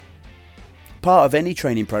Part of any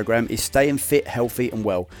training program is staying fit, healthy and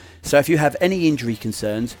well. So if you have any injury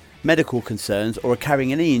concerns, medical concerns or are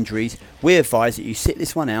carrying any injuries, we advise that you sit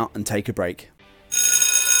this one out and take a break.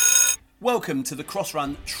 Welcome to the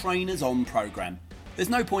Crossrun Trainers On programme. There's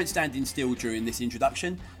no point standing still during this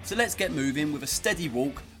introduction, so let's get moving with a steady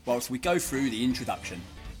walk whilst we go through the introduction.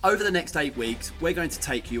 Over the next 8 weeks, we're going to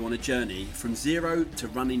take you on a journey from zero to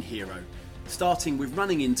running hero, starting with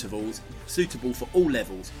running intervals suitable for all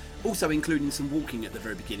levels, also including some walking at the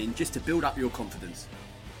very beginning just to build up your confidence.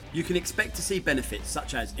 You can expect to see benefits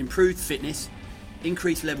such as improved fitness,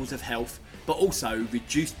 increased levels of health, but also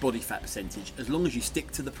reduced body fat percentage as long as you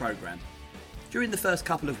stick to the programme. During the first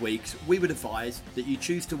couple of weeks, we would advise that you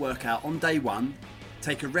choose to work out on day 1,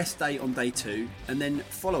 take a rest day on day 2, and then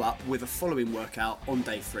follow up with a following workout on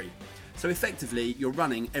day 3. So effectively, you're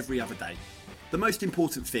running every other day. The most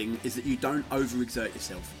important thing is that you don't overexert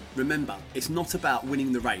yourself. Remember, it's not about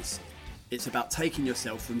winning the race. It's about taking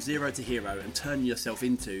yourself from zero to hero and turning yourself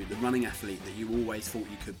into the running athlete that you always thought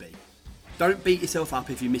you could be. Don't beat yourself up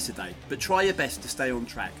if you miss a day, but try your best to stay on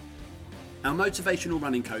track. Our motivational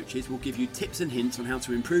running coaches will give you tips and hints on how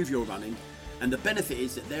to improve your running, and the benefit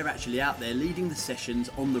is that they're actually out there leading the sessions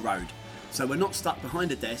on the road. So we're not stuck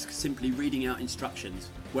behind a desk simply reading out instructions.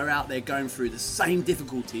 We're out there going through the same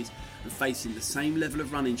difficulties and facing the same level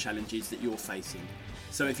of running challenges that you're facing.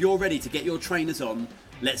 So if you're ready to get your trainers on,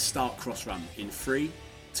 let's start Crossrun in 3,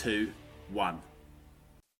 2, 1.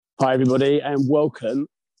 Hi everybody and welcome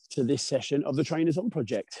to this session of the Trainers On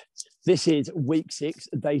Project. This is week 6,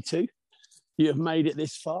 day 2. You have made it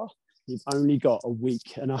this far. You've only got a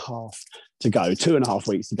week and a half to go, 2.5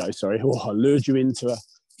 weeks to go, sorry. Oh, I lured you into a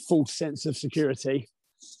false sense of security.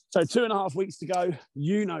 So 2.5 weeks to go,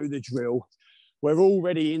 you know the drill. We're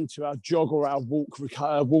already into our jog or our walk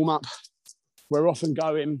warm-up. We're off and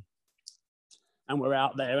going and we're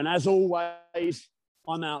out there. And as always,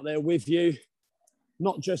 I'm out there with you,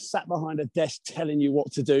 not just sat behind a desk telling you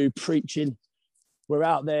what to do, preaching. We're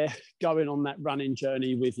out there going on that running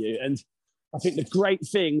journey with you. And I think the great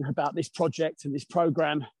thing about this project and this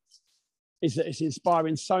program is that it's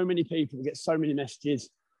inspiring so many people. We get so many messages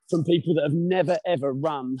from people that have never, ever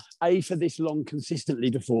run, A, for this long consistently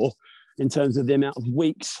before, in terms of the amount of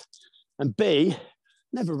weeks, and B,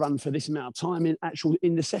 never run for this amount of time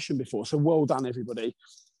in the session before. So well done, everybody.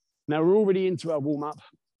 Now we're already into our warm-up.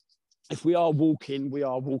 If we are walking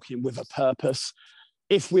with a purpose.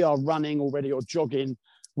 If we are running already or jogging,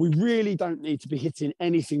 we really don't need to be hitting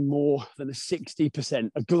anything more than a 60%,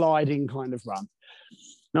 a gliding kind of run.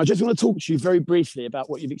 Now, I just want to talk to you very briefly about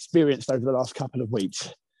what you've experienced over the last couple of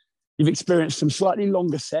weeks. You've experienced some slightly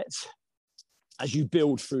longer sets as you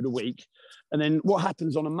build through the week. And then what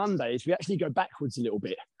happens on a Monday is we actually go backwards a little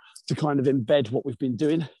bit to kind of embed what we've been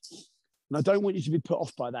doing. And I don't want you to be put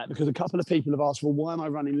off by that, because a couple of people have asked, well, why am I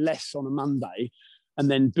running less on a Monday and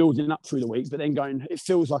then building up through the week, but then going, it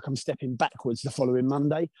feels like I'm stepping backwards the following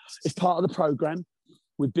Monday. It's part of the program.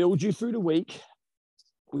 We build you through the week.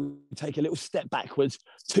 We take a little step backwards,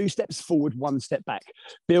 2 steps forward, 1 step back.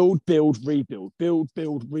 Build, build, rebuild, build,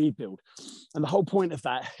 build, rebuild. And the whole point of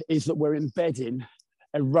that is that we're embedding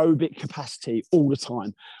aerobic capacity all the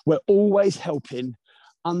time. We're always helping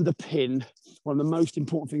underpin one of the most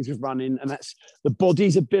important things with running, and that's the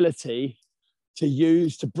body's ability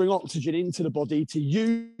to bring oxygen into the body, to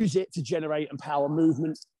use it to generate and power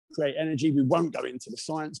movement, create energy. We won't go into the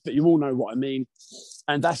science, but you all know what I mean.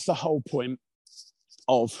 And that's the whole point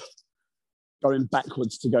of going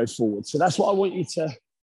backwards to go forward. So that's what I want you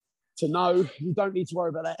to know. You don't need to worry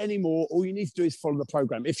about that anymore. All you need to do is follow the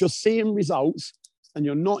program. If you're seeing results and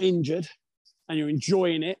you're not injured and you're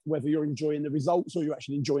enjoying it, whether you're enjoying the results or you're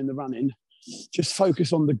actually enjoying the running, just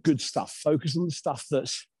focus on the good stuff. Focus on the stuff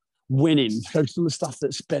that's winning. Focus on the stuff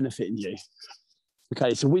that's benefiting you.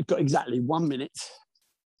 Okay, so we've got exactly 1 minute.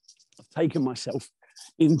 I've taken myself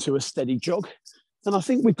into a steady jog, and I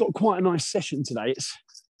think we've got quite a nice session today. It's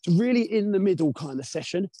really in the middle kind of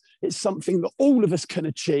session. It's something that all of us can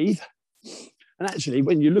achieve. And actually,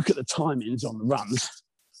 when you look at the timings on the runs,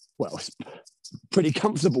 well, it's pretty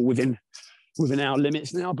comfortable within our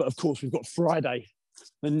limits now. But of course, we've got Friday,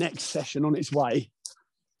 the next session on its way,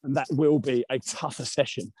 and that will be a tougher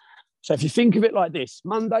session. So if you think of it like this,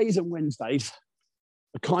 Mondays and Wednesdays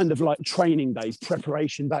are kind of like training days,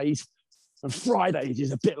 preparation days, and Fridays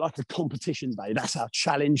is a bit like a competition day. That's our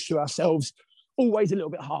challenge to ourselves. Always a little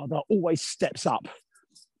bit harder, always steps up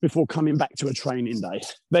before coming back to a training day.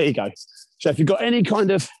 There you go. So if you've got any kind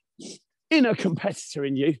of inner competitor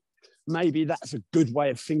in you, maybe that's a good way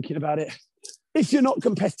of thinking about it. If you're not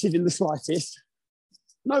competitive in the slightest,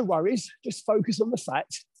 no worries. Just focus on the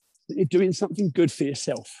fact that you're doing something good for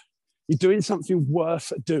yourself. You're doing something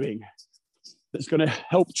worth doing that's going to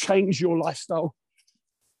help change your lifestyle,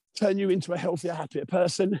 turn you into a healthier, happier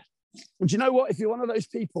person. And do you know what? If you're one of those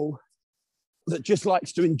people that just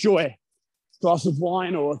likes to enjoy a glass of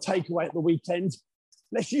wine or a takeaway at the weekend,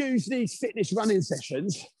 let's use these fitness running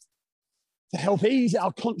sessions to help ease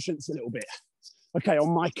our conscience a little bit. Okay,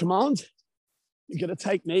 on my command, you're going to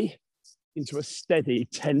take me into a steady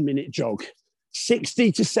 10-minute jog,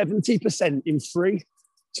 60 to 70% in 3,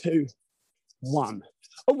 2, 1.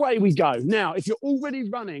 Away we go. Now, if you're already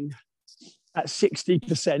running at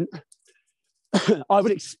 60%, I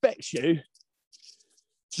would expect you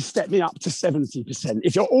to step me up to 70%.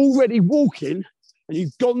 If you're already walking and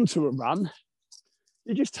you've gone to a run,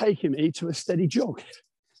 you're just taking me to a steady jog.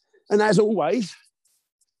 And as always,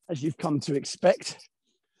 as you've come to expect,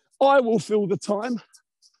 I will fill the time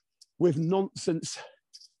with nonsense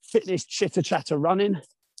fitness chitter chatter running.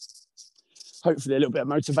 Hopefully a little bit of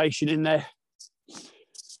motivation in there.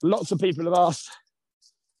 Lots of people have asked,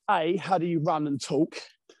 A, how do you run and talk?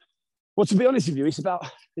 Well, to be honest with you, it's about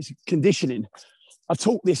this conditioning. I've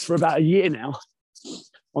taught this for about a year now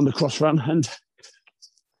on the cross run, and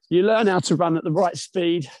you learn how to run at the right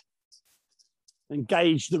speed and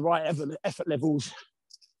gauge the right effort levels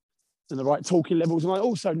and the right talking levels. And I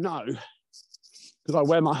also know, because I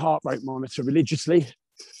wear my heart rate monitor religiously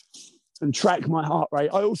and track my heart rate,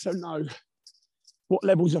 I also know what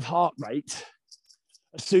levels of heart rate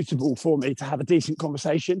are suitable for me to have a decent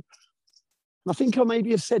conversation. And I think I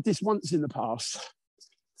maybe have said this once in the past,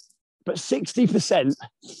 but 60%,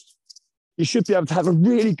 you should be able to have a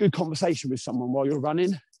really good conversation with someone while you're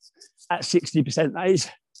running at 60%. That is,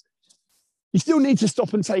 you still need to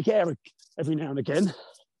stop and take air every now and again,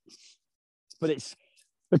 but it's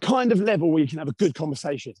the kind of level where you can have a good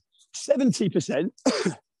conversation. 70%,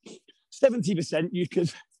 70%, you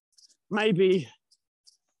could maybe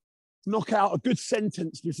knock out a good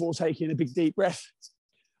sentence before taking a big deep breath.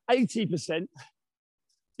 80%,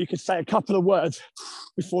 you could say a couple of words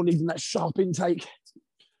before needing that sharp intake.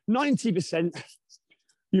 90%,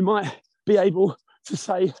 you might be able to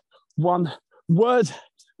say one word,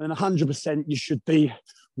 and 100% you should be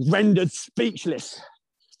rendered speechless.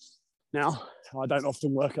 Now, I don't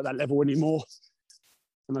often work at that level anymore,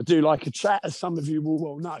 and I do like a chat, as some of you will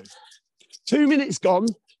well know. 2 minutes gone,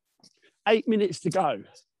 8 minutes to go.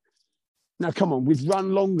 Now, come on, we've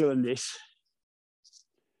run longer than this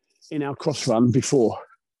in our cross run before,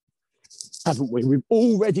 haven't we? We've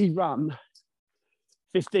already run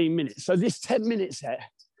 15 minutes. So this 10 minutes there,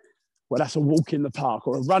 well, that's a walk in the park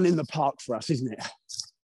or a run in the park for us, isn't it?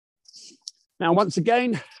 Now, once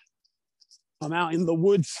again, I'm out in the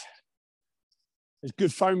woods. There's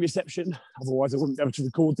good phone reception. Otherwise, I wouldn't be able to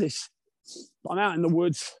record this. But I'm out in the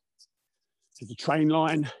woods. There's a train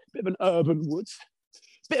line, a bit of an urban woods.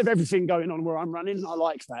 Bit of everything going on where I'm running. I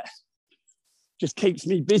like that. Just keeps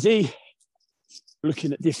me busy,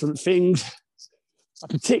 looking at different things. I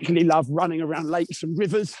particularly love running around lakes and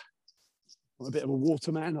rivers. I'm a bit of a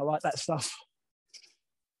waterman. I like that stuff.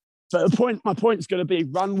 But my point's going to be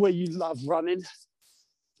run where you love running.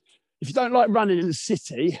 If you don't like running in the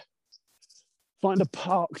city, find a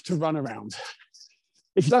park to run around.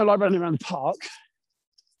 If you don't like running around the park,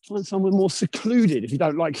 find somewhere more secluded. If you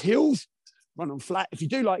don't like hills, run on flat. If you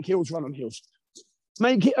do like hills, run on hills.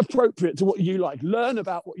 Make it appropriate to what you like. Learn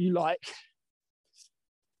about what you like.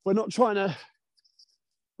 We're not trying to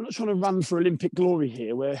run for Olympic glory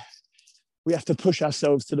here, where we have to push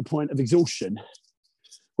ourselves to the point of exhaustion.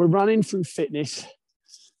 We're running through fitness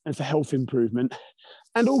and for health improvement.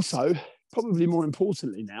 And also, probably more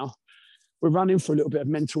importantly now, we're running for a little bit of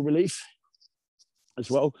mental relief as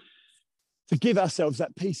well, to give ourselves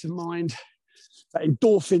that peace of mind, that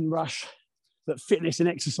endorphin rush that fitness and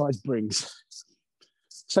exercise brings.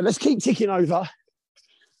 So let's keep ticking over.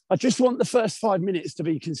 I just want the first 5 minutes to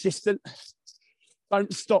be consistent.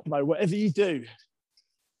 Don't stop though, whatever you do.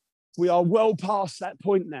 We are well past that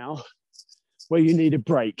point now where you need a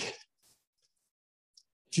break.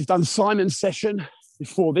 If you've done Simon's session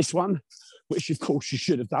before this one, which of course you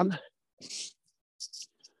should have done,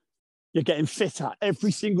 you're getting fitter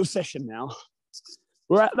every single session now.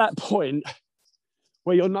 We're at that point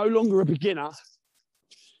where you're no longer a beginner.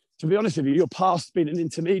 To be honest with you, you're past being an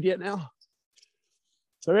intermediate now.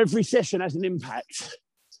 So every session has an impact.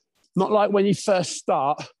 Not like when you first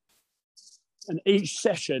start, and each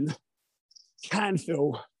session can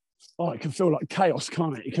feel, it can feel like chaos,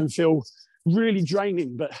 can't it? It can feel really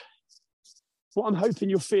draining. But what I'm hoping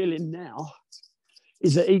you're feeling now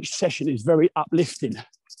is that each session is very uplifting.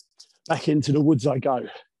 Back into the woods I go.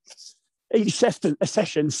 Each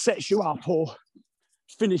session sets you up or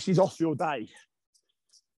finishes off your day.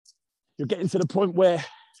 You're getting to the point where,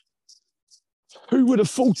 who would have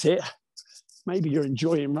thought it? Maybe you're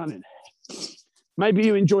enjoying running. Maybe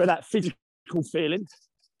you enjoy that physical feeling.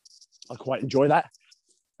 I quite enjoy that.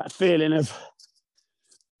 That feeling of,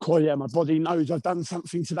 oh yeah, my body knows I've done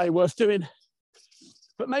something today worth doing.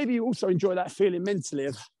 But maybe you also enjoy that feeling mentally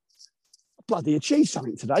of, I bloody achieved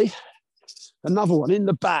something today. Another one in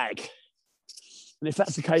the bag. And if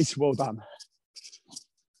that's the case, well done.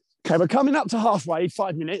 Okay, we're coming up to halfway,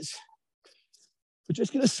 5 minutes. We're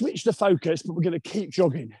just going to switch the focus, but we're going to keep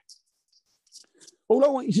jogging. All I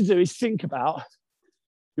want you to do is think about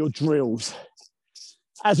your drills.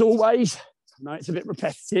 As always, I know it's a bit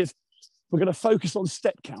repetitive, we're going to focus on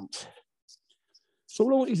step count. So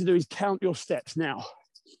all I want you to do is count your steps. Now,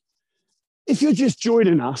 if you're just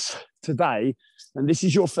joining us today, and this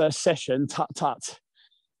is your first session, tut.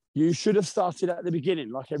 You should have started at the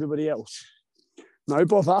beginning like everybody else. No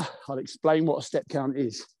bother, I'll explain what a step count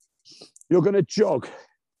is. You're going to jog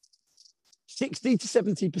 60 to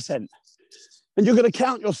 70%. And you're going to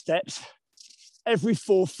count your steps every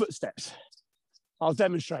 4 footsteps. I'll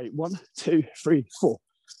demonstrate. 1, 2, 3, 4.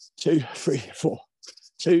 2, 3, 4.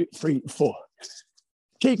 2, 3, 4.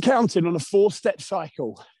 Keep counting on a 4-step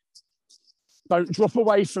cycle. Don't drop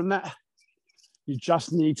away from that. You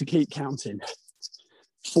just need to keep counting.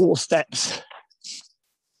 4 steps.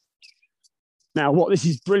 Now, what this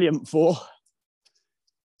is brilliant for,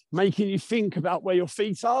 making you think about where your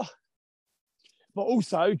feet are, but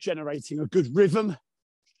also generating a good rhythm.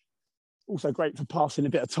 Also great for passing a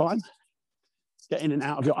bit of time, get in and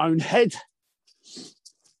out of your own head.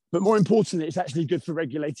 But more importantly, it's actually good for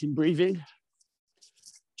regulating breathing.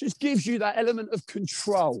 Just gives you that element of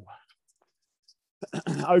control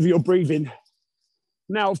over your breathing.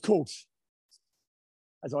 Now, of course,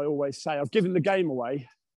 as I always say, I've given the game away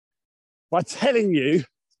by telling you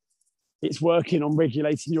it's working on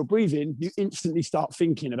regulating your breathing. You instantly start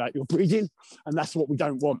thinking about your breathing, and that's what we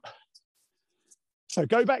don't want. So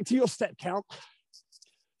go back to your step count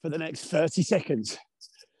for the next 30 seconds.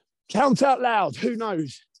 Count out loud. Who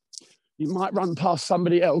knows? You might run past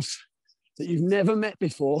somebody else that you've never met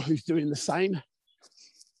before who's doing the same,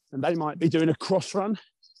 and they might be doing a cross run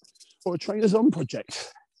or a trainers on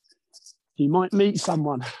project. You might meet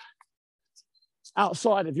someone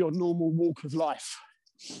outside of your normal walk of life.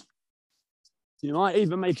 You might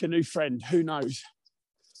even make a new friend, who knows?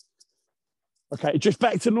 Okay, just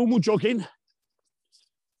back to normal jogging.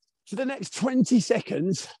 For the next 20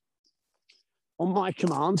 seconds, on my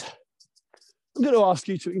command, I'm going to ask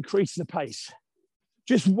you to increase the pace.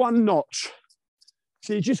 Just 1 notch.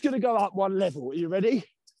 So you're just going to go up 1 level. Are you ready?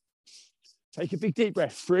 Take a big deep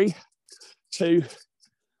breath. 3, 2,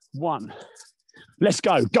 1. Let's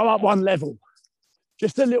go. Go up 1 level.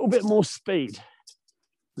 Just a little bit more speed.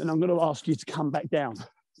 Then I'm going to ask you to come back down.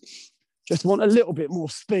 Just want a little bit more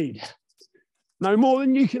speed. No more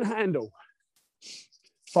than you can handle.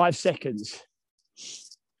 5 seconds.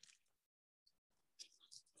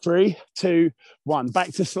 3, 2, 1.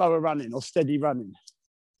 Back to slower running or steady running.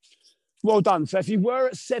 Well done. So if you were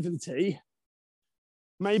at 70,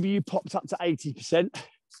 maybe you popped up to 80%.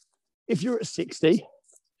 If you're at 60,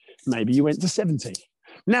 maybe you went to 70.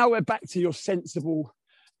 Now we're back to your sensible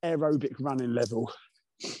aerobic running level.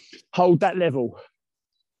 Hold that level.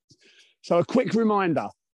 So a quick reminder,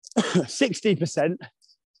 60%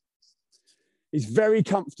 is very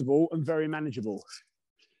comfortable and very manageable.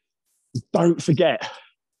 Don't forget,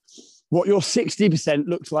 what your 60%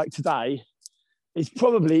 looks like today is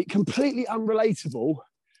probably completely unrelatable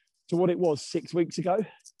to what it was 6 weeks ago.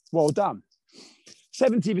 Well done.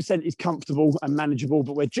 70% is comfortable and manageable,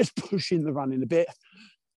 but we're just pushing the running a bit.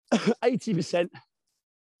 80%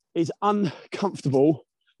 is uncomfortable,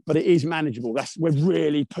 but it is manageable. We're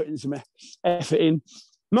really putting some effort in.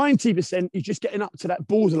 90% is just getting up to that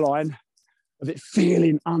borderline of it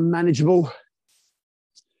feeling unmanageable.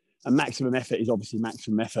 And maximum effort is obviously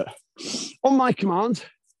maximum effort. On my command,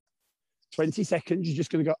 20 seconds, you're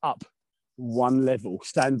just going to go up 1 level.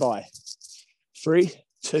 Stand by. 3,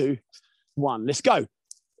 2, 1. Let's go.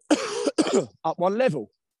 Up 1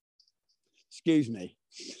 level. Excuse me.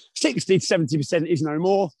 60 to 70% is no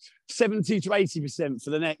more. 70 to 80%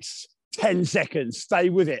 for the next 10 seconds. Stay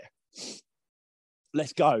with it.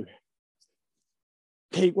 Let's go.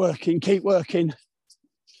 Keep working, keep working.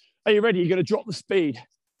 Are you ready? You're going to drop the speed.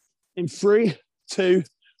 In 3, 2,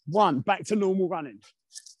 1. Back to normal running.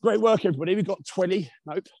 Great work, everybody. We've got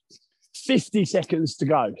 50 seconds to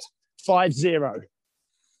go. 5-0.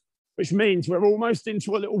 Which means we're almost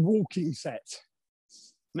into a little walking set.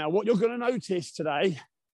 Now, what you're going to notice today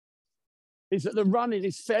is that the running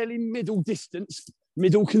is fairly middle distance,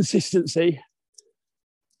 middle consistency,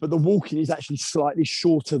 but the walking is actually slightly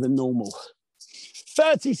shorter than normal.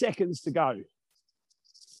 30 seconds to go.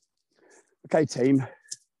 Okay, team,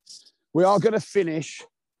 we are going to finish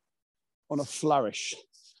on a flourish.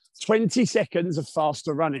 20 seconds of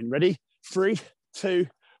faster running. Ready? 3, 2,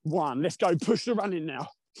 1. Let's go. Push the running now.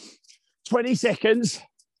 20 seconds.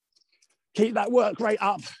 Keep that work rate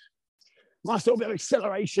up. Nice little bit of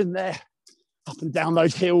acceleration there. Up and down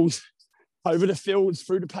those hills, over the fields,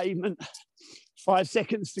 through the pavement. 5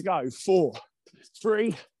 seconds to go. 4,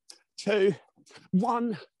 3, 2,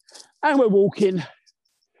 1. And we're walking.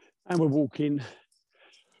 And we're walking.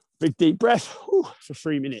 Big deep breath for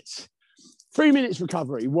 3 minutes. 3 minutes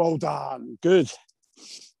recovery. Well done. Good.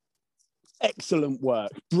 Excellent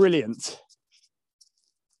work. Brilliant.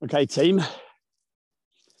 Okay, team. So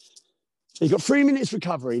you've got 3 minutes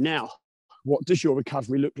recovery. Now, what does your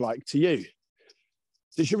recovery look like to you?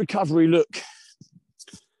 Does your recovery look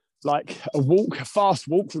like a walk, a fast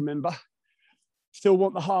walk, remember? Still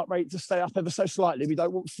want the heart rate to stay up ever so slightly. We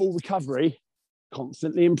don't want full recovery,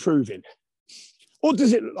 constantly improving. Or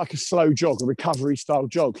does it look like a slow jog, a recovery style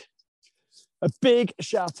jog? A big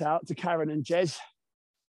shout out to Karen and Jez,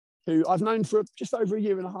 who I've known for just over 1.5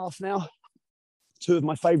 years now. 2 of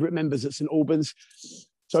my favourite members at St Albans.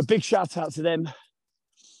 So a big shout out to them.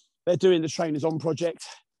 They're doing the Trainers On project.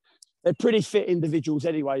 They're pretty fit individuals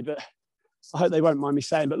anyway, but I hope they won't mind me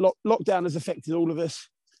saying, but lockdown has affected all of us.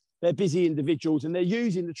 They're busy individuals and they're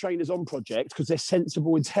using the Trainers On project because they're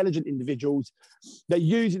sensible, intelligent individuals. They're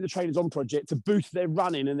using the Trainers On project to boost their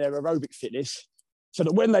running and their aerobic fitness so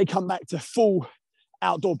that when they come back to full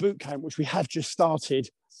outdoor boot camp, which we have just started,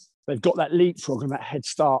 they've got that leapfrog and that head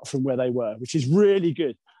start from where they were, which is really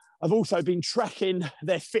good. I've also been tracking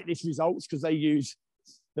their fitness results because they use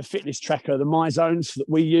the fitness tracker, the MyZones that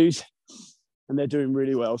we use, and they're doing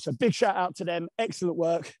really well. So big shout out to them. Excellent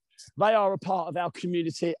work. They are a part of our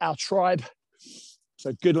community, our tribe.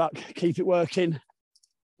 So good luck. Keep it working.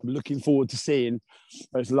 I'm looking forward to seeing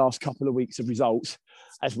those last couple of weeks of results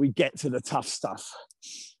as we get to the tough stuff.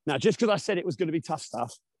 Now, just because I said it was going to be tough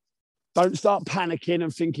stuff, don't start panicking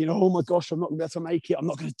and thinking, oh my gosh, I'm not going to be able to make it. I'm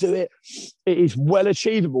not going to do it. It is well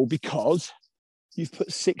achievable because you've put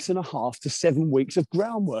 6.5 to 7 weeks of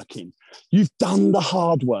groundwork in. You've done the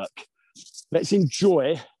hard work. Let's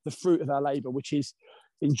enjoy the fruit of our labour, which is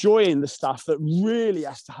enjoying the stuff that really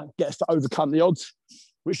has to get us to overcome the odds,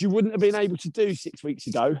 which you wouldn't have been able to do 6 weeks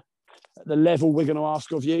ago at the level we're going to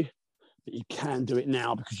ask of you. But you can do it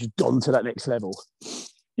now because you've gone to that next level.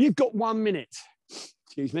 You've got 1 minute.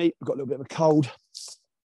 Excuse me, I've got a little bit of a cold.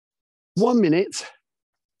 1 minute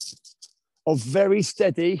of very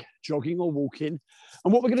steady jogging or walking.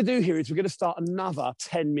 And what we're going to do here is we're going to start another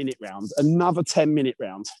 10-minute round, another 10-minute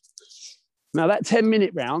round. Now that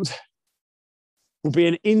 10-minute round will be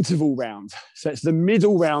an interval round. So it's the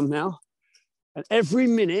middle round now. And every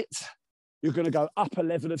minute, you're going to go up a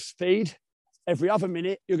level of speed. Every other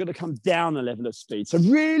minute, you're going to come down a level of speed. So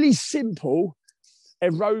really simple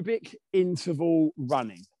aerobic interval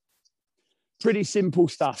running. Pretty simple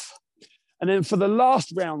stuff. And then for the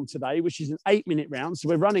last round today, which is an 8-minute round, so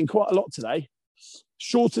we're running quite a lot today,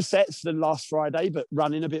 shorter sets than last Friday, but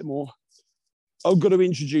running a bit more. I'm going to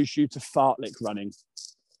introduce you to fartlek running.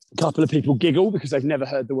 A couple of people giggle because they've never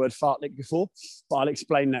heard the word fartlek before, but I'll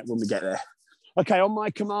explain that when we get there. Okay, on my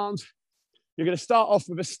command, you're going to start off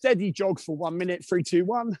with a steady jog for 1 minute, 3, 2,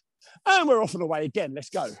 1, and we're off and away again. Let's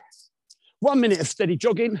go. 1 minute of steady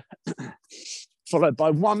jogging, followed by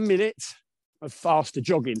 1 minute of faster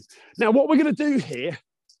jogging. Now, what we're going to do here,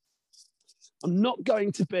 I'm not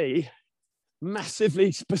going to be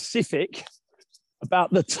massively specific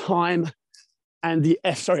about the time and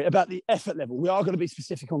about the effort level. We are going to be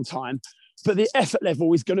specific on time, but the effort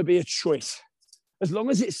level is going to be a choice. As long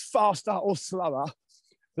as it's faster or slower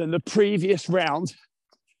than the previous round,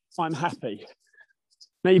 I'm happy.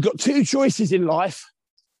 Now, you've got 2 choices in life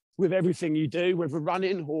with everything you do, whether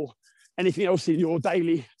running or anything else in your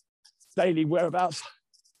daily whereabouts.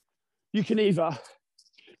 You can either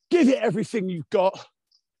give it everything you've got,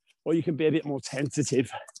 or you can be a bit more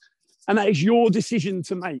tentative. And that is your decision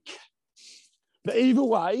to make. But either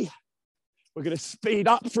way, we're going to speed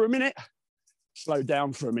up for a minute, slow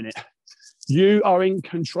down for a minute. You are in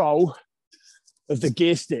control of the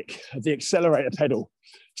gear stick, of the accelerator pedal.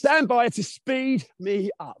 Stand by to speed me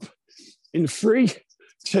up. In 3,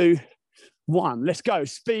 2, 1. Let's go.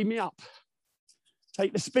 Speed me up.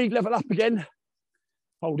 Take the speed level up again.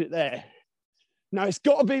 Hold it there. Now, it's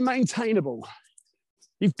got to be maintainable.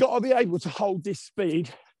 You've got to be able to hold this speed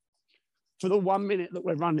for the 1 minute that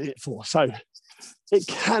we're running it for. So it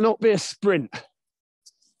cannot be a sprint.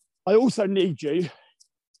 I also need you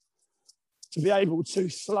to be able to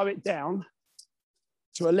slow it down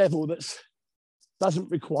to a level that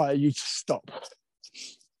doesn't require you to stop.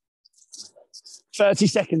 30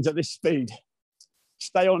 seconds at this speed.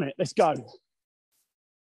 Stay on it. Let's go.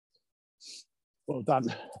 Well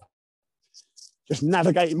done. Just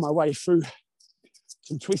navigating my way through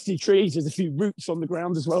some twisty trees. There's a few roots on the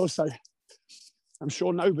ground as well, so I'm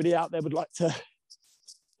sure nobody out there would like to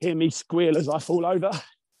hear me squeal as I fall over.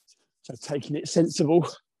 So taking it sensible.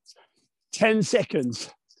 10 seconds.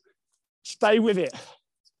 Stay with it.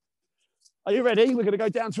 Are you ready? We're going to go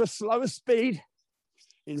down to a slower speed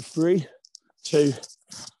in 3, 2,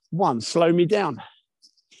 1. Slow me down.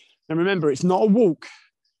 And remember, it's not a walk.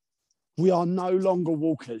 We are no longer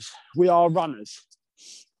walkers. We are runners.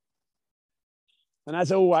 And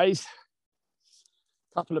as always,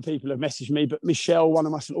 a couple of people have messaged me, but Michelle, one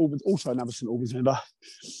of my St Albans, also another St Albans member,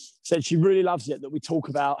 said she really loves it that we talk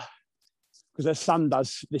about, because her son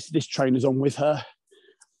does this trainer's on with her.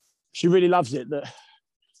 She really loves it that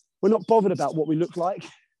we're not bothered about what we look like.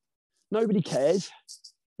 Nobody cares.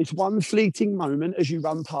 It's one fleeting moment as you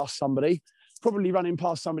run past somebody, probably running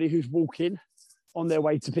past somebody who's walking on their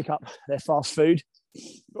way to pick up their fast food.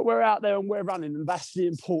 But we're out there and we're running, and that's the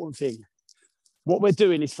important thing. What we're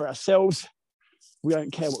doing is for ourselves. We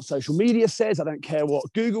don't care what social media says. I don't care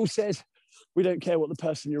what Google says. We don't care what the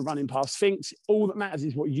person you're running past thinks. All that matters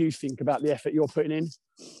is what you think about the effort you're putting in.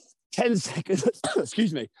 10 seconds,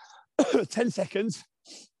 excuse me, 10 seconds.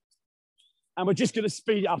 And we're just going to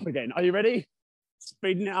speed it up again. Are you ready?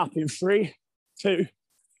 Speeding it up in 3, 2,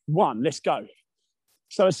 1. Let's go.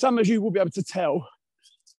 So as some of you will be able to tell,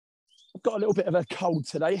 I've got a little bit of a cold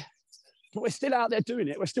today, but we're still out there doing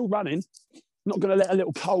it. We're still running. I'm not going to let a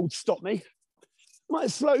little cold stop me.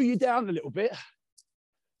 Might slow you down a little bit.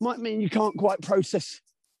 Might mean you can't quite process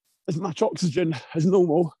as much oxygen as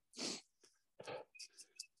normal.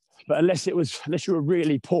 But unless you were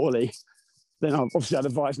really poorly, then obviously I'd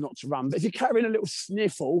advise not to run. But if you're carrying a little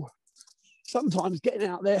sniffle, sometimes getting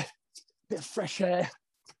out there, a bit of fresh air,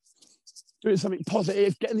 doing something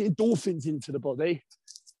positive, getting the endorphins into the body,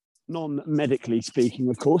 non-medically speaking,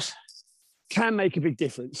 of course, can make a big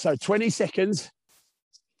difference. So 20 seconds,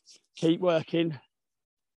 keep working.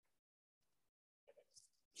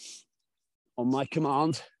 On my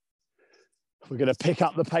command, we're going to pick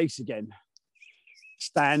up the pace again.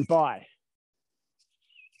 Stand by.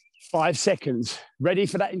 5 seconds. Ready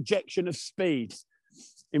for that injection of speed.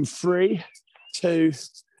 In 3, 2,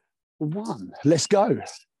 1. Let's go.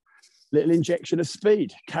 Little injection of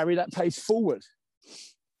speed. Carry that pace forward.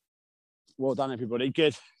 Well done, everybody.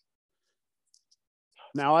 Good.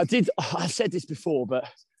 Now, I've said this before, but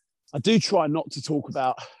I do try not to talk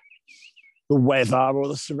about the weather or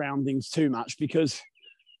the surroundings too much, because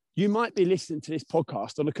you might be listening to this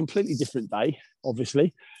podcast on a completely different day.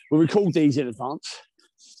 Obviously, we record these in advance,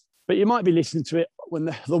 but you might be listening to it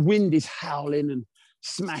when the wind is howling and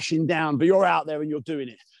smashing down, but you're out there and you're doing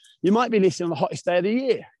it. You might be listening on the hottest day of the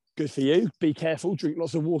year. Good for you. Be careful, drink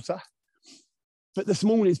lots of water. But this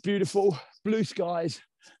morning is beautiful, blue skies,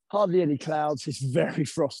 hardly any clouds. It's very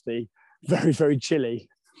frosty, very, very chilly.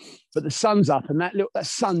 But the sun's up, and that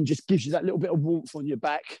sun just gives you that little bit of warmth on your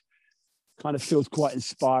back. Kind of feels quite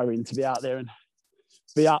inspiring to be out there and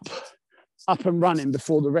be up and running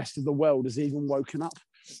before the rest of the world has even woken up.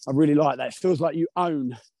 I really like that. It feels like you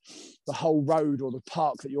own the whole road or the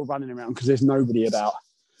park that you're running around because there's nobody about.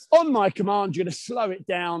 On my command, you're going to slow it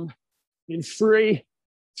down in 3,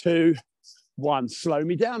 2, 1. Slow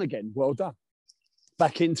me down again. Well done.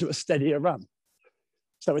 Back into a steadier run.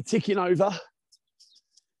 So we're ticking over.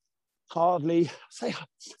 I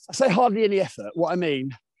say hardly any effort. What I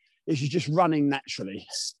mean is you're just running naturally,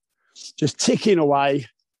 just ticking away,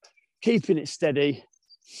 keeping it steady.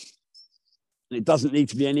 And it doesn't need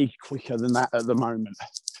to be any quicker than that at the moment.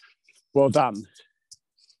 Well done.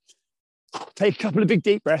 Take a couple of big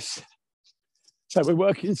deep breaths. So we're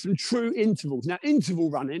working some true intervals. Now,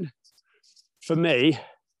 interval running for me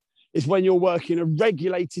is when you're working a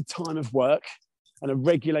regulated time of work and a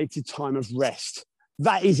regulated time of rest.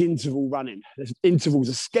 That is interval running. Intervals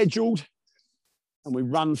are scheduled, and we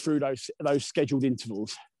run through those scheduled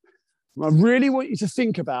intervals. And I really want you to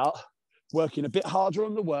think about working a bit harder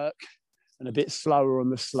on the work and a bit slower on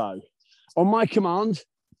the slow. On my command,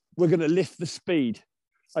 we're going to lift the speed.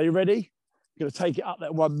 Are you ready? We're going to take it up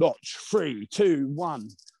that one notch. 3, 2, 1.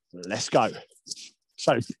 Let's go.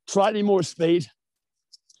 So slightly more speed.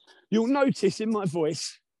 You'll notice in my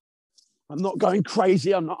voice, I'm not going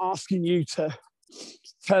crazy. I'm not asking you to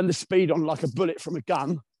turn the speed on like a bullet from a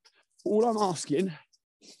gun. All I'm asking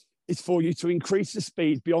is for you to increase the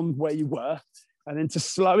speed beyond where you were and then to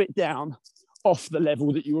slow it down off the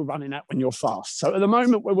level that you were running at when you're fast. So at the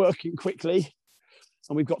moment, we're working quickly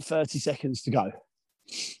and we've got 30 seconds to go.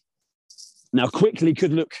 Now, quickly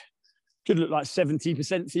could look like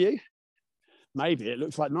 70% for you. Maybe it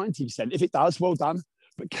looks like 90%. If it does, well done.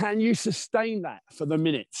 But can you sustain that for the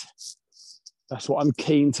minute? That's what I'm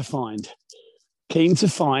keen to find. Keen to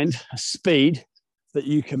find a speed that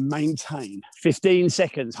you can maintain. 15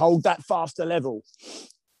 seconds, hold that faster level.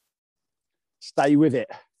 Stay with it.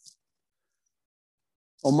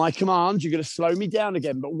 On my command, you're going to slow me down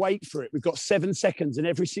again, but wait for it. We've got 7 seconds and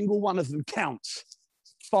every single one of them counts.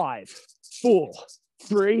 5, 4,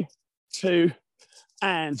 3, 2,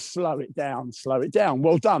 and slow it down, slow it down.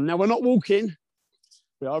 Well done. Now we're not walking,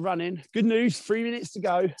 we are running. Good news, 3 minutes to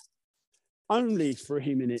go. Only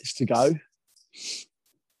 3 minutes to go.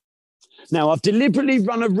 Now I've deliberately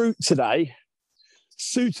run a route today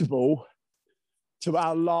suitable to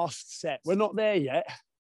our last set. We're not there yet,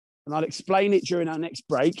 and I'll explain it during our next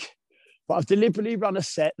break, but I've deliberately run a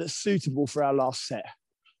set that's suitable for our last set.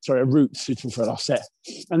 Sorry, a route suitable for our last set.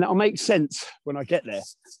 And that'll make sense when I get there.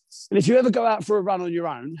 And if you ever go out for a run on your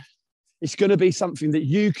own, it's going to be something that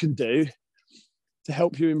you can do to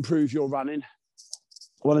help you improve your running.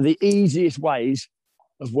 One of the easiest ways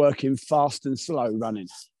of working fast and slow running.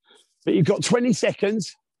 But you've got 20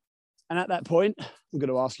 seconds. And at that point, I'm going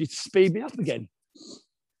to ask you to speed me up again.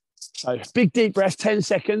 So big deep breath, 10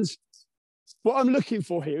 seconds. What I'm looking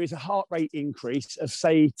for here is a heart rate increase of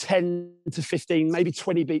say 10 to 15, maybe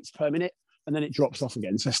 20 beats per minute, and then it drops off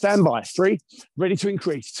again. So stand by. 3, ready to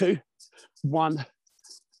increase. 2, 1,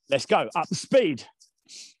 let's go. Up the speed.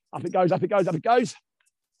 Up it goes, up it goes, up it goes.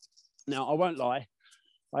 Now, I won't lie.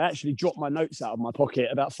 I actually dropped my notes out of my pocket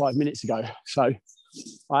about 5 minutes ago. So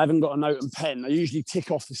I haven't got a note and pen. I usually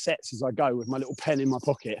tick off the sets as I go with my little pen in my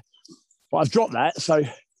pocket. But I've dropped that. So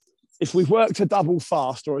if we've worked a double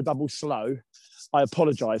fast or a double slow, I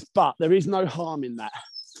apologise. But there is no harm in that.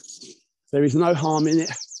 There is no harm in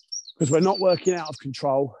it because we're not working out of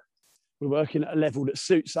control. We're working at a level that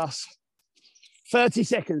suits us. 30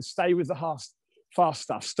 seconds. Stay with the fast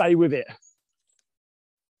stuff. Stay with it.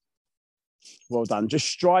 Well done. Just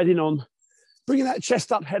striding on, bringing that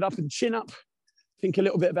chest up, head up and chin up. Think a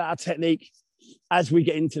little bit about our technique as we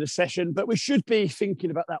get into the session, but we should be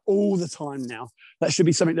thinking about that all the time now. That should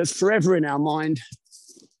be something that's forever in our mind,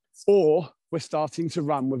 or we're starting to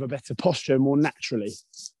run with a better posture more naturally.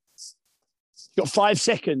 You've got 5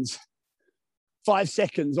 seconds. 5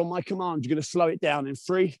 seconds on my command. You're going to slow it down in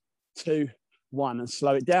 3, 2, 1 and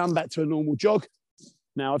slow it down back to a normal jog.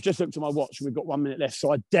 Now, I've just looked at my watch and we've got 1 minute left,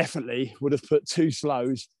 so I definitely would have put 2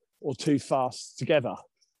 slows or 2 fasts together.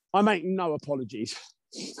 I make no apologies.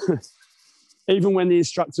 Even when the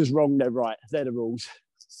instructor's wrong, they're right. They're the rules,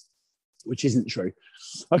 which isn't true.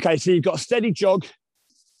 Okay, so you've got a steady jog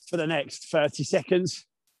for the next 30 seconds.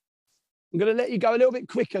 I'm going to let you go a little bit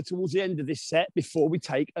quicker towards the end of this set before we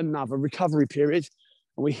take another recovery period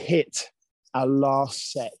and we hit our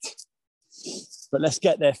last set. But let's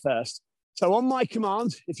get there first. So on my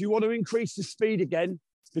command, if you want to increase the speed again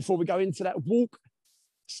before we go into that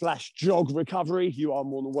walk/jog recovery, you are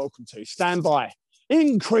more than welcome to. Stand by.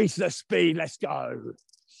 Increase the speed. Let's go.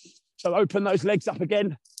 So open those legs up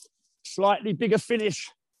again. Slightly bigger finish.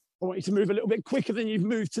 I want you to move a little bit quicker than you've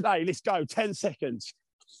moved today. Let's go. 10 seconds.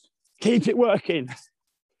 Keep it working.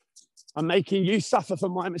 I'm making you suffer for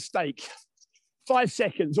my mistake. 5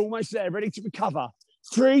 seconds. Almost there. Ready to recover.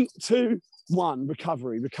 3, 2, 1.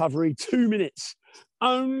 Recovery. 2 minutes.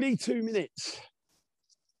 Only 2 minutes.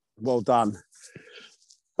 Well done.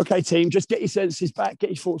 Okay, team. Just get your senses back.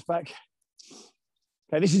 Get your thoughts back.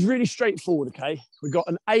 Okay, this is really straightforward, okay? We've got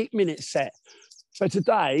an 8-minute set. So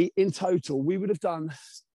today, in total, we would have done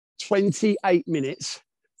 28 minutes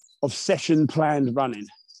of session planned running.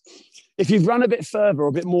 If you've run a bit further or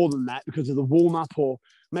a bit more than that because of the warm-up, or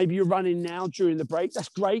maybe you're running now during the break, that's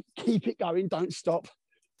great. Keep it going, don't stop.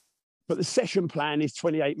 But the session plan is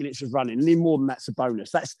 28 minutes of running. Any more than that's a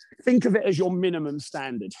bonus. Think of it as your minimum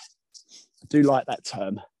standard. I do like that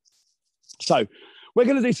term. So we're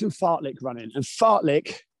going to do some fartlek running. And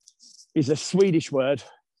fartlek is a Swedish word,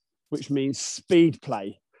 which means speed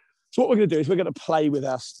play. So what we're going to do is we're going to play with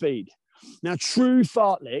our speed. Now, true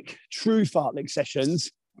fartlek sessions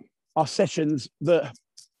are sessions where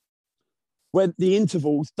the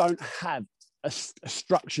intervals don't have a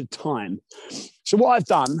structured time. So what I've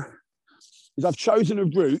done is I've chosen a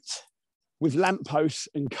route with lampposts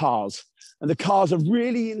and cars. And the cars are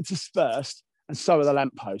really interspersed, and so are the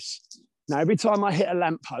lampposts. Now, every time I hit a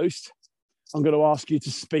lamppost, I'm going to ask you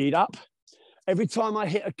to speed up. Every time I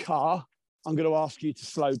hit a car, I'm going to ask you to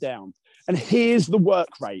slow down. And here's the work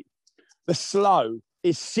rate. The slow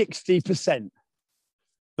is 60%.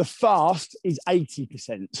 The fast is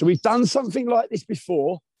 80%. So we've done something like this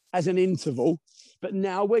before as an interval, but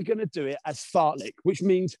now we're going to do it as fartlek, which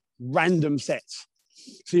means random sets.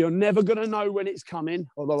 So you're never going to know when it's coming,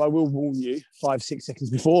 although I will warn you 5-6 seconds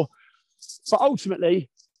before. But ultimately,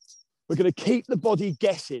 we're going to keep the body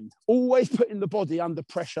guessing, always putting the body under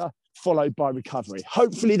pressure, followed by recovery.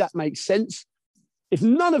 Hopefully that makes sense. If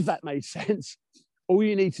none of that made sense, all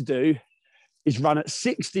you need to do is run at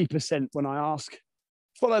 60% when I ask,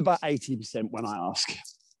 followed by 80% when I ask.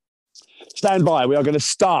 Stand by. We are going to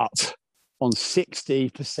start on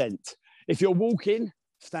 60%. If you're walking,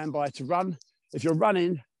 stand by to run. If you're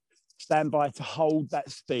running, stand by to hold that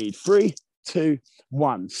speed. 3, 2,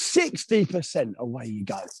 1. 60%. Away you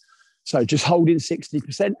go. So just holding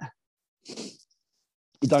 60%.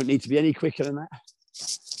 You don't need to be any quicker than that.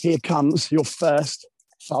 Here comes your first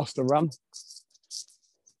faster run.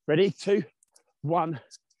 Ready? 2, 1.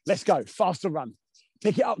 Let's go. Faster run.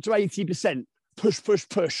 Pick it up to 80%. Push, push,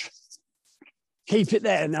 push. Keep it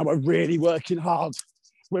there. Now we're really working hard.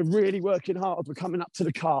 We're really working hard. We're coming up to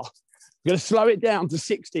the car. We're going to slow it down to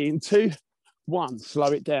 60 in 2, 1. Slow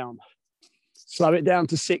it down. Slow it down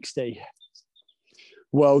to 60.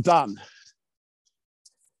 Well done.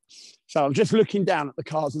 So I'm just looking down at the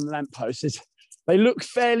cars and the lampposts. They look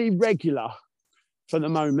fairly regular for the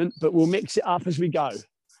moment, but we'll mix it up as we go.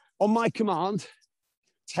 On my command,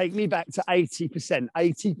 take me back to 80%.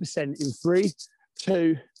 80% in 3,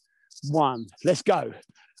 2, 1. Let's go.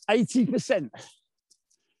 80%.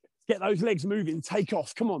 Get those legs moving. Take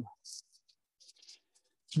off. Come on.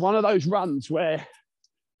 It's one of those runs where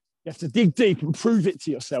you have to dig deep and prove it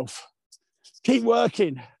to yourself. Keep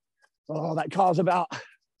working. Oh, that car's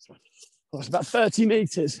it's about 30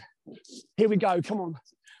 meters. Here we go. Come on.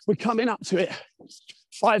 We're coming up to it.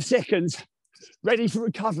 5 seconds. Ready for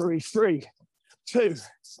recovery. 3, 2,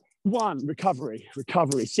 1. Recovery.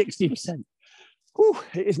 Recovery. 60%. Whew,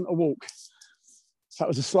 it isn't a walk. That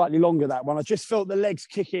was a slightly longer, that one. I just felt the legs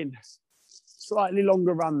kick in. Slightly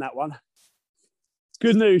longer run, that one.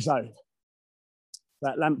 Good news, though.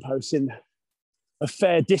 That lamppost in a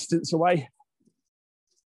fair distance away.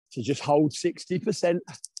 So just hold 60%.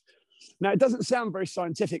 Now, it doesn't sound very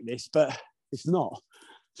scientific, this, but it's not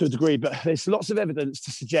to a degree. But there's lots of evidence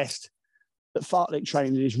to suggest that fartlek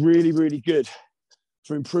training is really, really good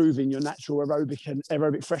for improving your natural aerobic and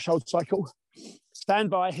aerobic threshold cycle. Stand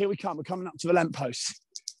by. Here we come. We're coming up to the lamppost.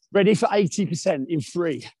 Ready for 80% in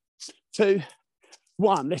 3, 2,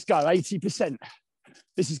 1. Let's go. 80%.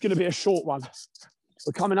 This is going to be a short one.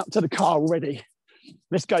 We're coming up to the car already.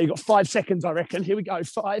 Let's go. You've got 5 seconds, I reckon. Here we go.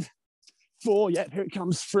 5, 4. Yep, here it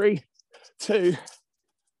comes. 3, 2,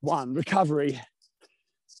 1. Recovery.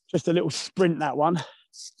 Just a little sprint, that one.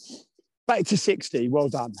 Back to 60. Well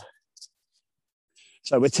done.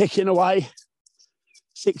 So we're ticking away.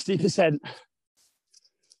 60%.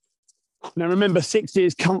 Now remember, 60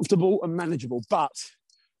 is comfortable and manageable, but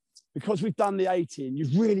because we've done the 80 and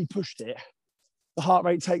you've really pushed it, the heart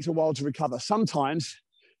rate takes a while to recover. Sometimes,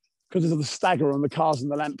 because of the stagger on the cars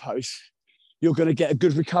and the lampposts, you're going to get a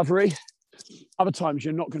good recovery. Other times,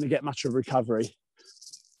 you're not going to get much of a recovery.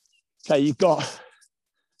 Okay, you've got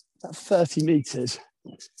about 30 meters,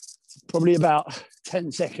 probably about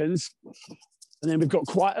 10 seconds. And then we've got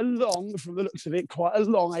quite a long, from the looks of it, quite a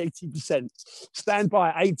long 80%. Stand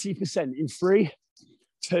by 80% in 3,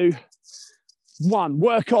 2, 1.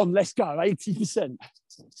 Work on. Let's go. 80%.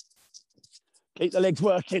 Keep the legs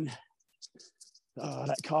working. Oh,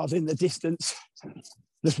 that car's in the distance.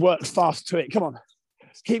 Let's work fast to it. Come on.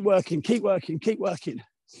 Keep working, keep working, keep working.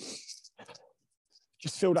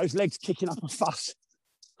 Just feel those legs kicking up a fuss.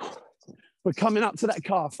 We're coming up to that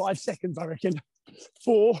car. 5 seconds, I reckon.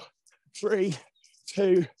 4, 3,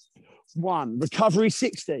 2, 1. Recovery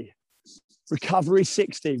 60. Recovery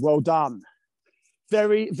 60. Well done.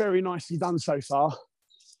 Very, very nicely done so far.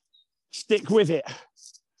 Stick with it.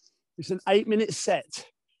 It's an 8-minute set.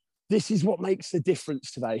 This is what makes the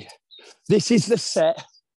difference today. This is the set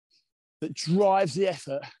that drives the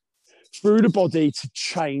effort through the body to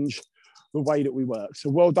change the way that we work. So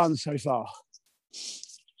well done so far.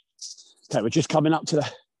 Okay, we're just coming up to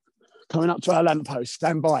our lamppost.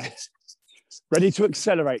 Stand by. Ready to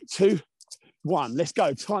accelerate. 2, 1. Let's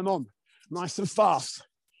go. Time on. Nice and fast.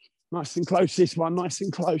 Nice and close, this one. Nice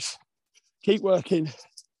and close. Keep working.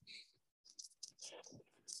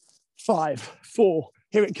 5, 4.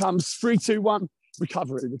 Here it comes. 3, 2, 1.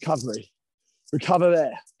 Recovery, recovery. Recover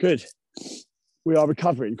there. Good. We are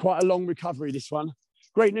recovering. Quite a long recovery, this one.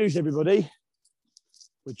 Great news, everybody.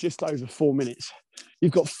 We're just over 4 minutes.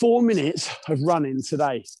 You've got 4 minutes of running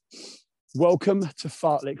today. Welcome to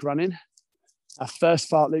fartlek running. Our first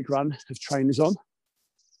fartlek run of trainers on.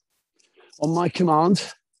 On my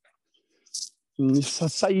command, so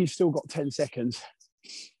say you've still got 10 seconds.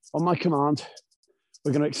 On my command,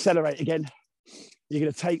 we're going to accelerate again. You're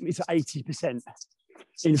going to take me to 80%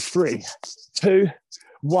 in 3, 2,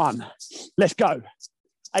 1. Let's go.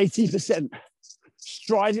 80%.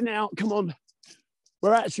 Striding out. Come on.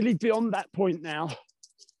 We're actually beyond that point now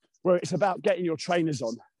where it's about getting your trainers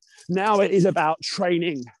on. Now it is about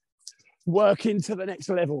training, working to the next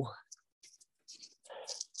level.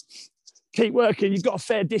 Keep working. You've got a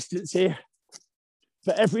fair distance here.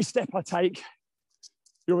 For every step I take,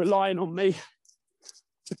 you're relying on me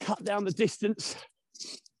to cut down the distance.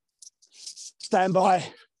 Stand by.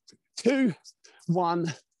 2,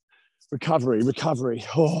 1. Recovery, recovery.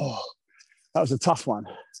 Oh, that was a tough one.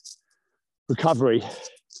 Recovery.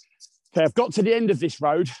 Okay, I've got to the end of this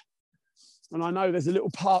road, and I know there's a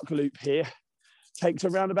little park loop here. Takes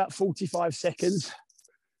around about 45 seconds.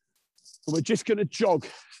 And we're just going to jog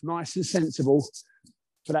nice and sensible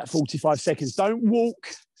for that 45 seconds. Don't walk.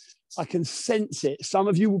 I can sense it. Some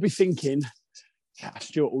of you will be thinking,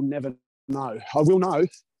 Stuart will never know. I will know.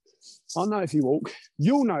 I'll know if you walk.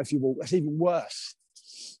 You'll know if you walk. That's even worse.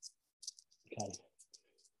 Okay.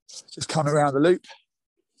 Just come around the loop.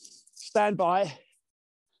 Stand by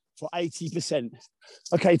for 80%.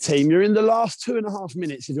 Okay, team, you're in the last 2.5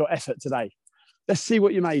 minutes of your effort today. Let's see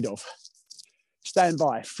what you're made of. Stand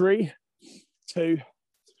by. 3, 2,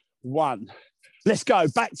 1. Let's go.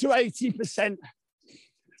 Back to 80%.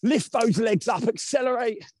 Lift those legs up.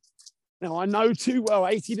 Accelerate. Now, I know too well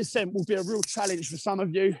 80% will be a real challenge for some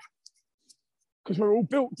of you because we're all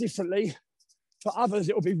built differently. For others,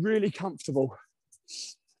 it will be really comfortable.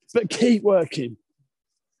 But keep working.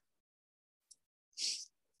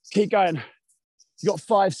 Keep going. You've got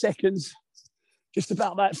 5 seconds. Just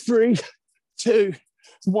about that. 3, 2,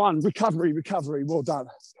 1. Recovery, recovery. Well done.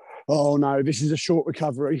 Oh, no, this is a short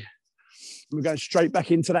recovery. We're going straight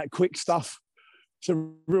back into that quick stuff. It's a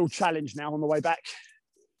real challenge now on the way back.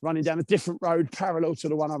 Running down a different road parallel to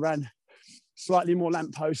the one I ran. Slightly more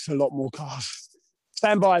lampposts, a lot more cars.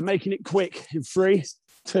 Stand by, making it quick in 3,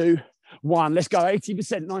 2, 1. Let's go.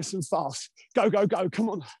 80%, nice and fast. Go, go, go. Come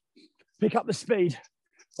on. Pick up the speed.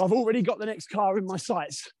 I've already got the next car in my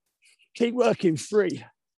sights. Keep working. 3,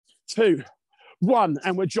 2, 1.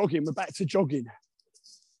 And we're jogging. We're back to jogging.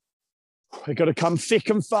 We've got to come thick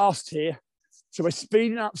and fast here. So we're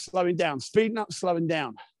speeding up, slowing down, speeding up, slowing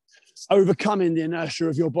down, overcoming the inertia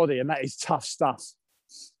of your body. And that is tough stuff.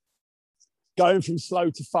 Going from slow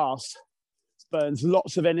to fast burns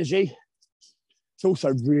lots of energy. It's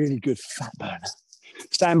also really good fat burn.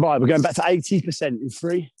 Stand by. We're going back to 80% in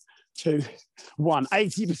 3, 2, 1.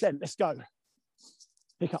 80%. Let's go.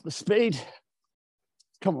 Pick up the speed.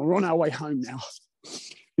 Come on, we're on our way home now.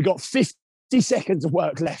 We've got 50 seconds of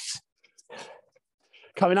work left.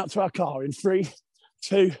 Coming up to our car in 3,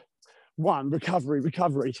 2, 1. Recovery,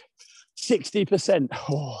 recovery. 60%.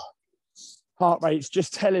 Oh, heart rate's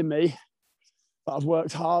just telling me that I've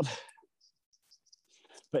worked hard,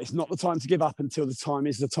 but it's not the time to give up until the time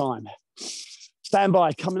is the time. Stand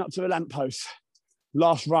by, coming up to a lamppost.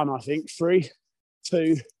 Last run, I think. 3,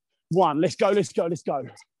 2, 1. Let's go, let's go, let's go.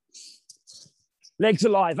 Legs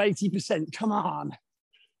alive, 80%. Come on.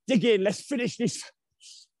 Dig in. Let's finish this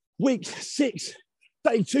week 6,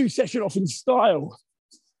 day 2 session off in style.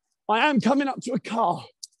 I am coming up to a car,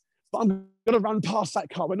 but I'm going to run past that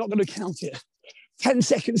car. We're not going to count it. 10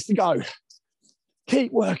 seconds to go.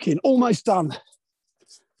 Keep working. Almost done.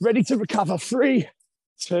 Ready to recover. 3,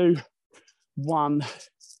 2, 1.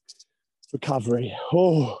 Recovery.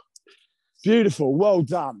 Oh, beautiful. Well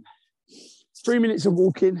done. 3 minutes of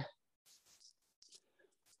walking.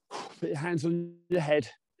 Put your hands on your head.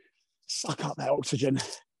 Suck up that oxygen.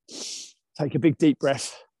 Take a big deep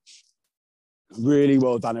breath. Really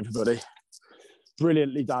well done, everybody.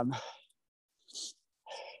 Brilliantly done.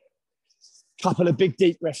 Couple of big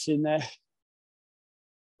deep breaths in there.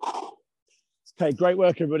 Okay, great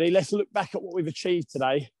work, everybody. Let's look back at what we've achieved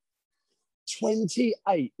today.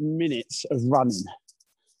 28 minutes of running.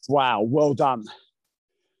 Wow, well done.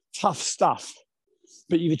 Tough stuff,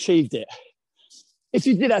 but you've achieved it. If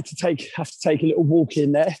you did have to take a little walk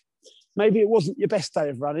in there, maybe it wasn't your best day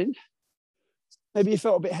of running. Maybe you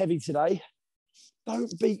felt a bit heavy today.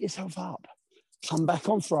 Don't beat yourself up. Come back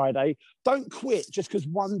on Friday. Don't quit just because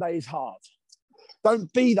one day is hard.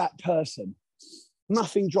 Don't be that person.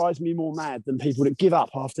 Nothing drives me more mad than people that give up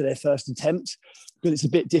after their first attempt because it's a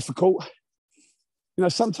bit difficult. You know,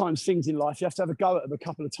 sometimes things in life, you have to have a go at them a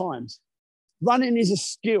couple of times. Running is a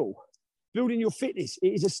skill. Building your fitness, it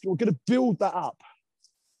is a skill. We're going to build that up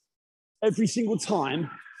every single time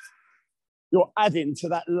You're adding to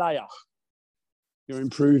that layer. You're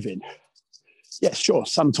improving. Yeah, sure,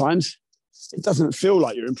 sometimes it doesn't feel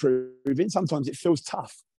like you're improving. Sometimes it feels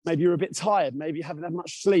tough. Maybe you're a bit tired. Maybe you haven't had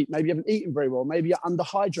much sleep. Maybe you haven't eaten very well. Maybe you're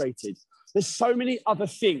underhydrated. There's so many other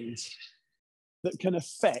things that can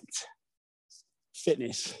affect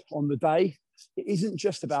fitness on the day. It isn't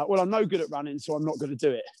just about, well, I'm no good at running, so I'm not going to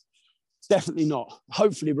do it. Definitely not.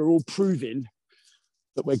 Hopefully, we're all proving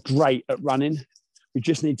that we're great at running. We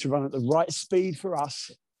just need to run at the right speed for us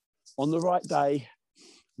on the right day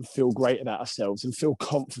and feel great about ourselves and feel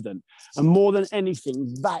confident. And more than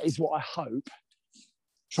anything, that is what I hope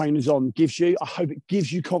Trainers On gives you. I hope it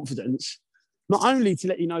gives you confidence, not only to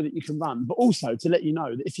let you know that you can run, but also to let you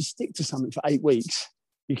know that if you stick to something for 8 weeks,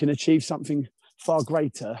 you can achieve something far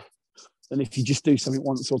greater than if you just do something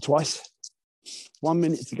once or twice. 1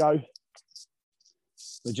 minute to go.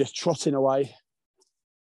 We're just trotting away,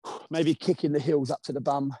 maybe kicking the heels up to the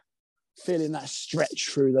bum, feeling that stretch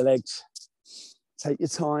through the legs. Take your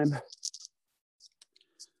time.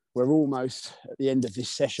 We're almost at the end of this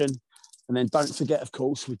session. And then don't forget, of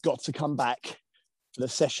course, we've got to come back for the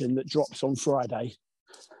session that drops on Friday,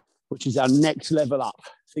 which is our next level up.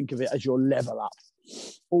 Think of it as your level up.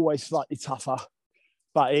 Always slightly tougher,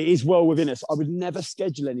 but it is well within us. I would never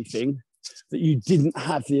schedule anything that you didn't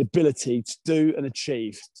have the ability to do and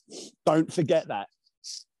achieve. Don't forget that.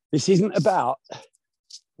 This isn't about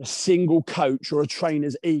a single coach or a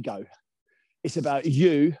trainer's ego. It's about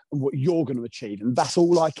you and what you're going to achieve. And that's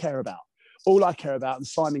all I care about. All I care about and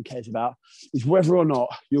Simon cares about is whether or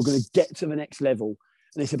not you're going to get to the next level.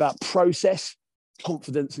 And it's about process,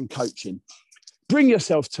 confidence, and coaching. Bring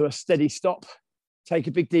yourself to a steady stop. Take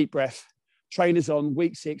a big deep breath. Trainers On,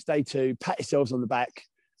 week 6, day 2. Pat yourselves on the back.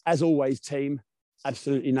 As always, team,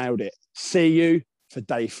 absolutely nailed it. See you for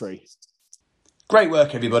day 3. Great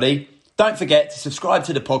work, everybody. Don't forget to subscribe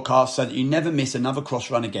to the podcast so that you never miss another cross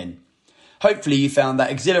run again. Hopefully you found that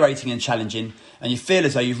exhilarating and challenging and you feel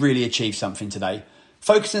as though you've really achieved something today.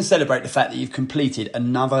 Focus and celebrate the fact that you've completed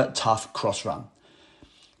another tough cross run.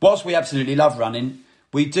 Whilst we absolutely love running,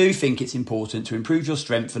 we do think it's important to improve your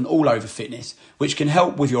strength and all-over fitness, which can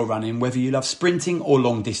help with your running whether you love sprinting or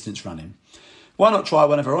long-distance running. Why not try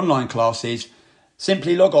one of our online classes?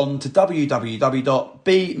 Simply log on to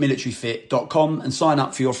www.bemilitaryfit.com and sign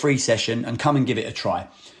up for your free session and come and give it a try.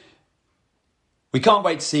 We can't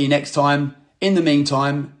wait to see you next time. In the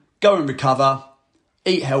meantime, go and recover,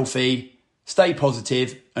 eat healthy, stay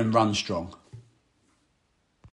positive and run strong.